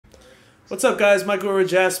What's up, guys? Michael over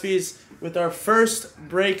Jaspys with our first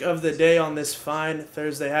break of the day on this fine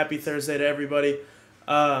Thursday. Happy Thursday to everybody.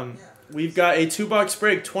 We've got a 2-box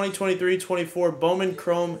break, 2023-24 Bowman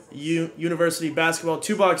Chrome University Basketball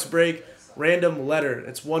 2-box break, random letter.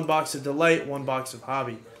 It's 1 box of Delight, 1 box of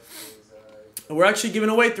Hobby. And we're actually giving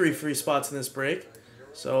away 3 free spots in this break.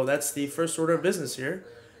 So that's the first order of business here.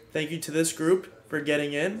 Thank you to this group for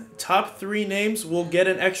getting in. Top 3 names will get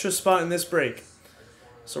an extra spot in this break.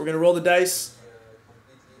 So we're gonna roll the dice,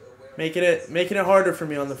 making it harder for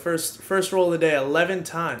me on the first roll of the day. 11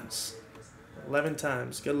 times. 11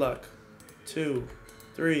 times. Good luck. 2,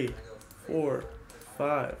 3, 4,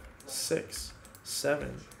 5, 6,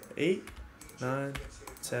 7, 8, 9,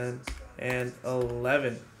 10, and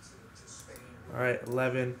 11. All right,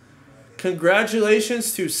 11.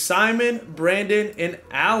 Congratulations to Simon, Brandon, and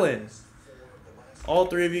Alan. All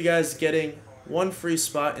 3 of you guys getting 1 free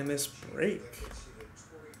spot in this break.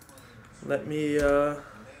 Let me do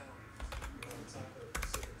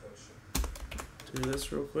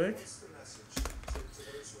this real quick.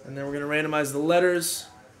 And then we're going to randomize the letters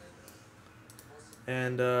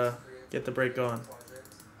and get the break going.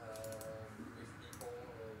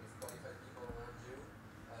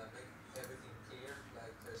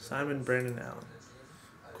 Simon, Brandon, Allen.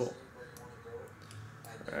 Cool.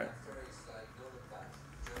 All right.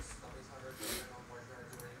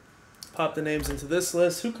 Pop the names into this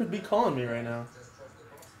list. Who could be calling me right now?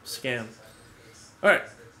 Scam. All right.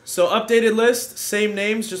 So updated list, same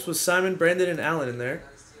names, just with Simon, Brandon, and Allen in there.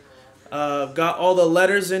 Got all the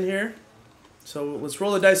letters in here. So let's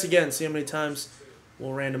roll the dice again. See how many times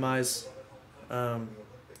we'll randomize. All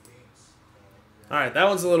right, that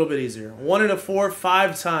one's a little bit easier. 1 and a 4,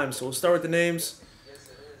 5 times. So we'll start with the names.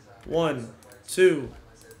 1, 2,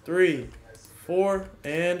 3, 4,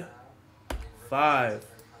 and 5.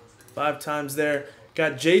 5 times there.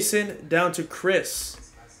 Got Jason down to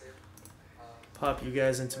Chris. Pop you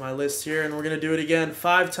guys into my list here, and we're going to do it again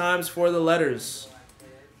 5 times for the letters.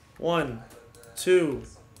 1, 2,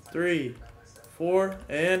 3, 4,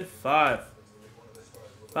 and 5.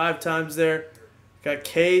 5 times there. Got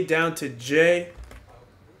K down to J.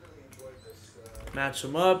 Match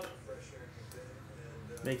them up.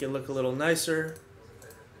 Make it look a little nicer.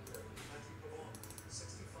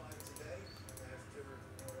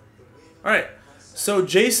 All right, so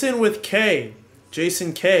Jason with K.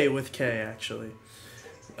 Jason K with K, actually.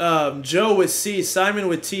 Joe with C. Simon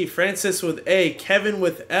with T. Francis with A. Kevin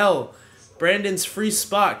with L. Brandon's free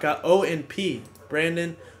spot got O and P.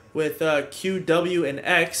 Brandon with Q, W, and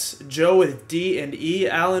X. Joe with D and E.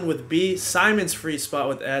 Alan with B. Simon's free spot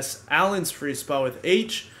with S. Alan's free spot with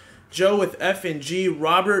H. Joe with F and G.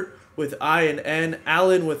 Robert with I and N.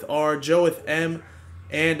 Alan with R. Joe with M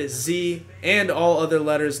and Z, and all other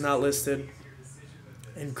letters not listed.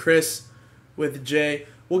 And Chris with J.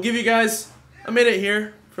 We'll give you guys a minute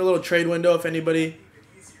here for a little trade window if anybody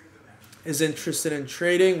is interested in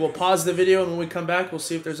trading. We'll pause the video, and when we come back, we'll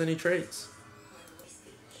see if there's any trades.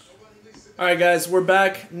 All right, guys, we're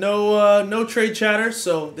back. No trade chatter,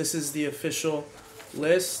 so this is the official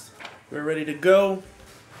list. We're ready to go.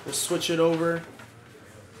 We'll switch it over,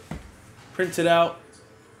 print it out.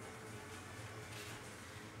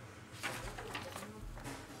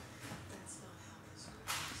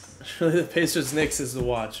 Really, the Pacers Knicks is the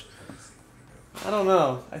watch. I don't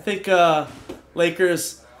know. I think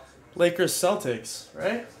Lakers Celtics,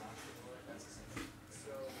 right?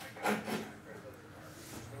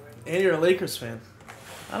 And you're a Lakers fan.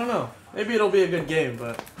 I don't know. Maybe it'll be a good game,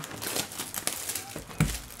 but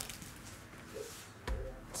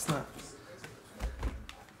it's not.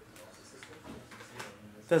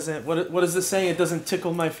 Doesn't what is this saying? It doesn't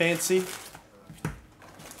tickle my fancy.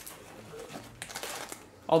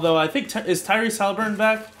 Although I think is Tyrese Halliburton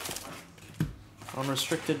back on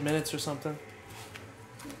restricted minutes or something.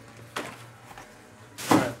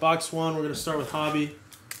 All right, box 1. We're gonna start with Hobby.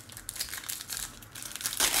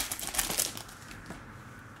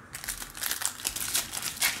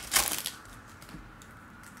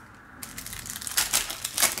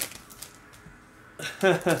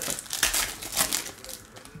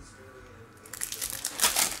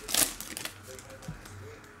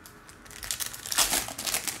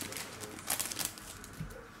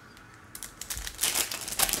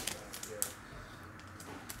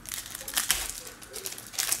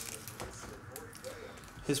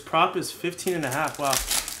 His prop is 15.5. Wow.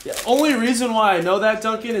 The only reason why I know that,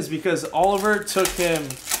 Duncan, is because Oliver took him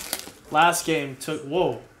last game.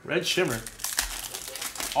 Whoa, red shimmer.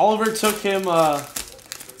 Oliver took him over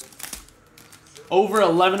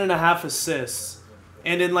 11.5 assists.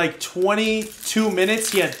 And in like 22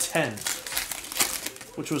 minutes, he had 10.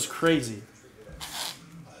 which was crazy.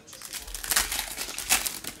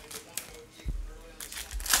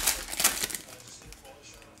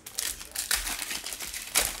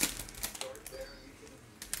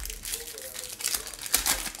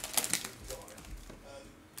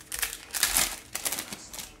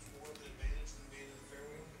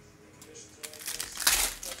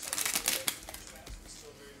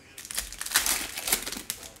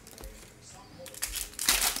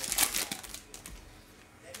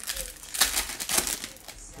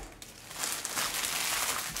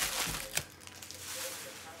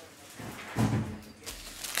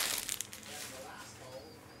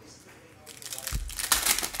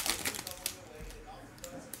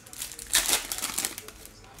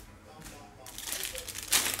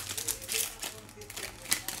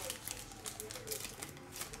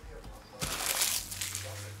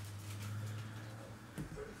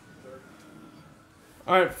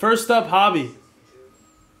 All right, first up, Hobby.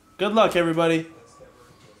 Good luck, everybody.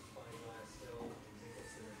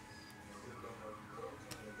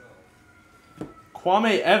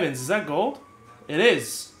 Kwame Evans, is that gold? It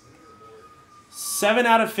is. 7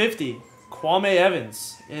 out of 50. Kwame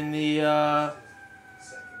Evans in the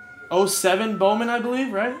 07 Bowman, I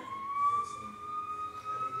believe, right?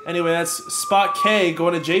 Anyway, that's spot K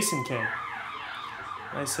going to Jason K.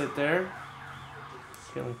 Nice hit there.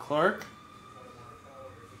 Caitlin Clark.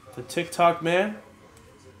 The TikTok man.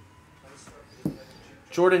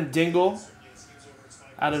 Jordan Dingle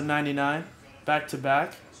out of 99. Back to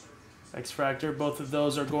back. X-Fractor. Both of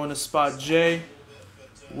those are going to spot J,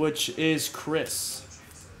 which is Chris.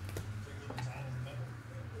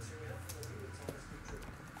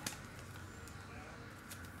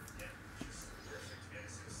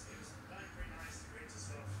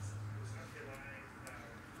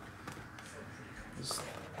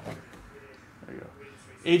 There you go.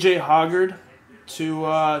 AJ Hoggard to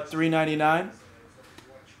 399.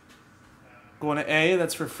 Going to A,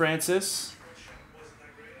 that's for Francis.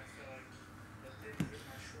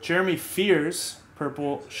 Jeremy Fears,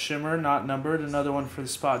 purple shimmer, not numbered. Another one for the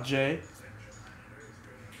spot J.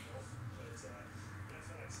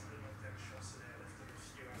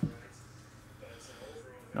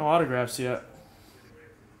 No autographs yet.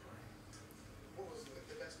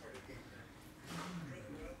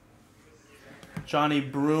 Johnny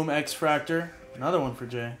Broom X-Fractor. Another one for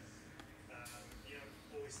J.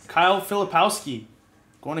 Kyle Filipowski.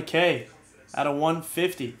 Going to K. Out of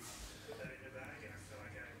 150.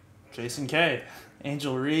 Jason K.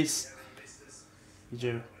 Angel Reese.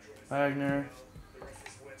 EJ Wagner.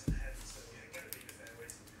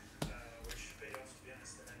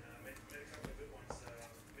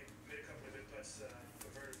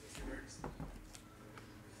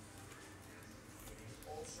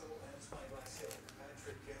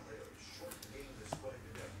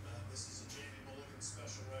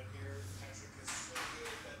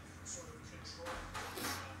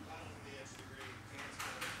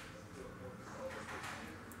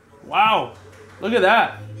 Wow, look at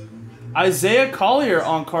that. Isaiah Collier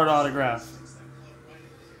on-card autograph.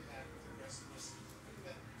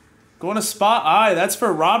 Going to spot I, that's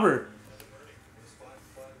for Robert.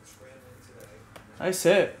 Nice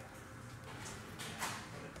hit.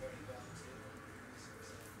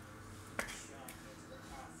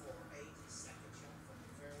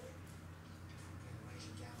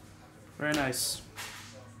 Very nice.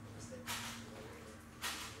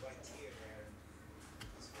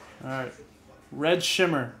 All right, red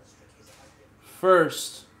shimmer.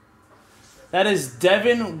 First, that is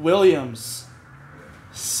Devin Williams,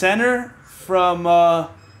 center from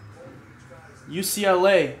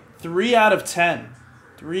UCLA. 3 out of 10.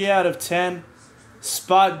 3 out of 10.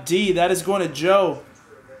 Spot D, that is going to Joe.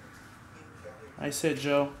 Nice hit,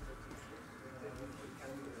 Joe.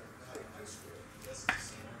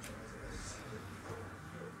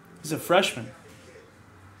 He's a freshman.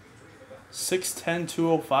 6'10",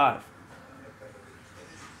 205.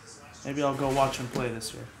 Maybe I'll go watch him play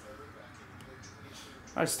this year.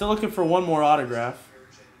 All right, still looking for one more autograph.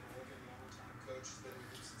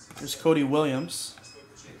 There's Cody Williams.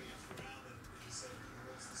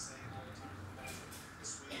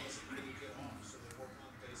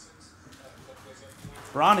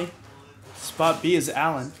 Bronny. Spot B is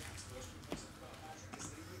Allen.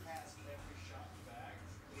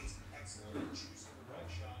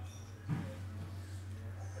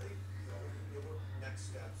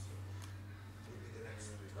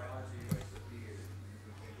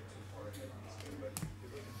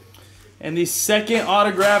 And the second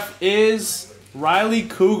autograph is Riley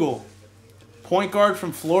Kugel, point guard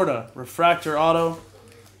from Florida. Refractor auto,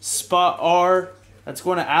 spot R. That's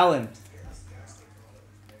going to Allen.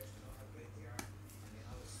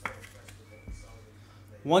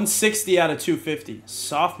 160 out of 250.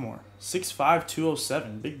 Sophomore. 6'5",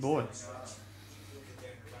 207. Big boy.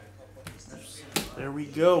 There we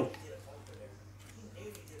go.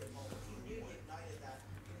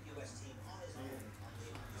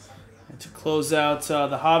 And to close out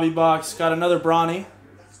the hobby box, got another Bronny.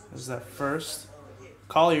 There's that first.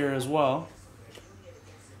 Collier as well.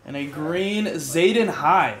 And a green Zayden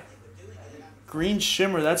High. Green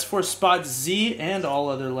shimmer. That's for spot Z and all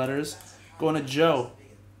other letters. Going to Joe.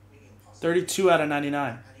 32 out of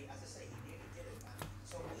 99.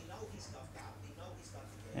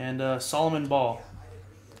 And Solomon Ball.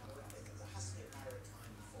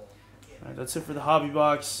 All right, that's it for the hobby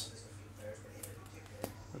box.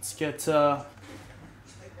 Let's get the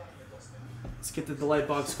Delight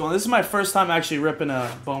box going. This is my first time actually ripping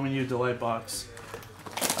a Bowman U Delight box.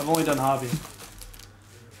 I've only done hobby.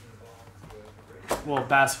 Well,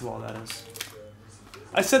 basketball, that is.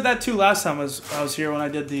 I said that too last time I was here when I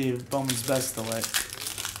did the Bowman's Best Delight.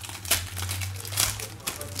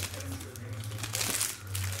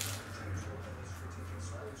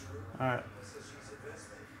 Alright.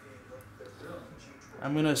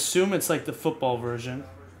 I'm going to assume it's like the football version.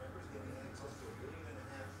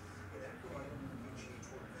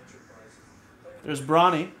 There's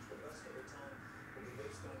Bronny.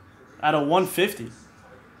 Out of 150.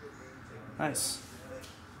 Nice.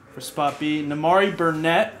 For spot B, Namari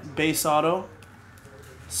Burnett, base auto.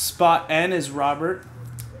 Spot N is Robert.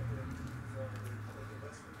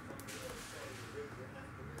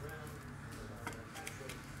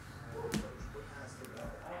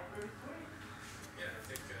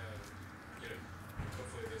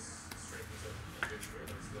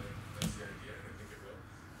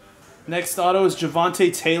 Next auto is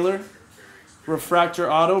Javonte Taylor.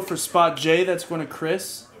 Refractor auto for spot J. That's going to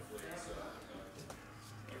Chris.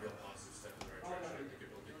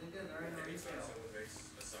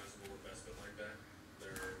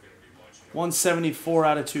 $174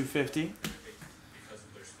 out of 250.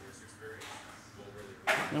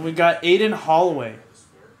 And we got Aiden Holloway.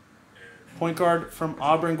 Point guard from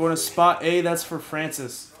Auburn going to spot A. That's for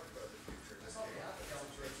Francis.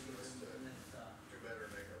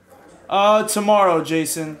 Tomorrow,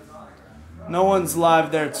 Jason. No one's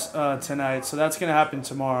live there tonight, so that's going to happen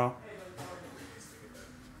tomorrow.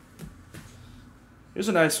 Here's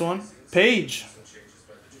a nice one. Paige.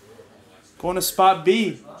 Going to spot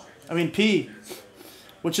P,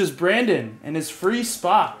 which is Brandon, and his free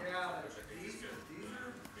spot.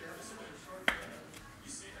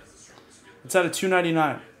 It's out of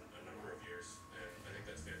 299.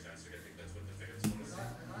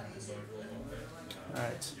 All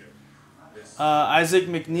right. Isaac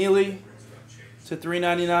McNeely to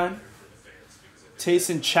 399.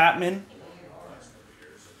 Tayson Chapman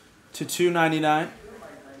to 299.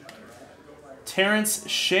 Terrence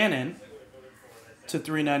Shannon to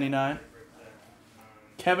 399.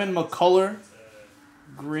 Kevin McCullough,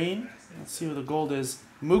 green. Let's see what the gold is.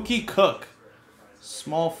 Mookie Cook,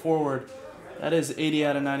 small forward. That is 80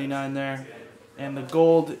 out of 99 there. And the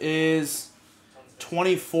gold is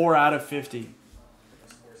 24 out of 50.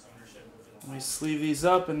 Let me sleeve these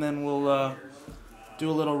up and then we'll do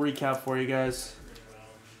a little recap for you guys.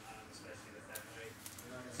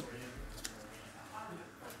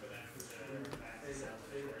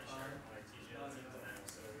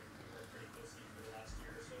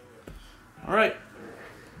 All right.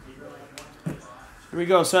 Here we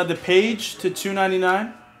go. So I had the Page to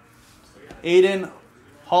 299. Aiden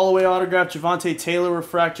Holloway autograph, Javonte Taylor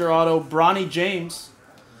refractor auto, Bronny James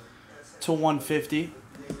to 150.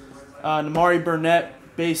 Namari Burnett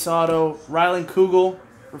base auto, Rylan Kugel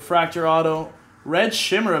refractor auto, red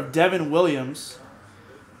shimmer of Devin Williams,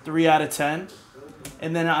 3 out of 10.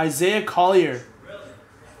 And then Isaiah Collier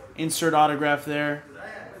insert autograph there.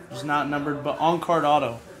 It's not numbered, but on-card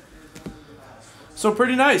auto. So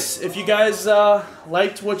pretty nice. If you guys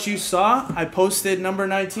liked what you saw, I posted number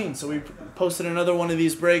 19. So we posted another one of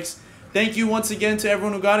these breaks. Thank you once again to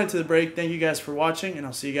everyone who got into the break. Thank you guys for watching, and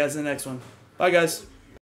I'll see you guys in the next one. Bye, guys.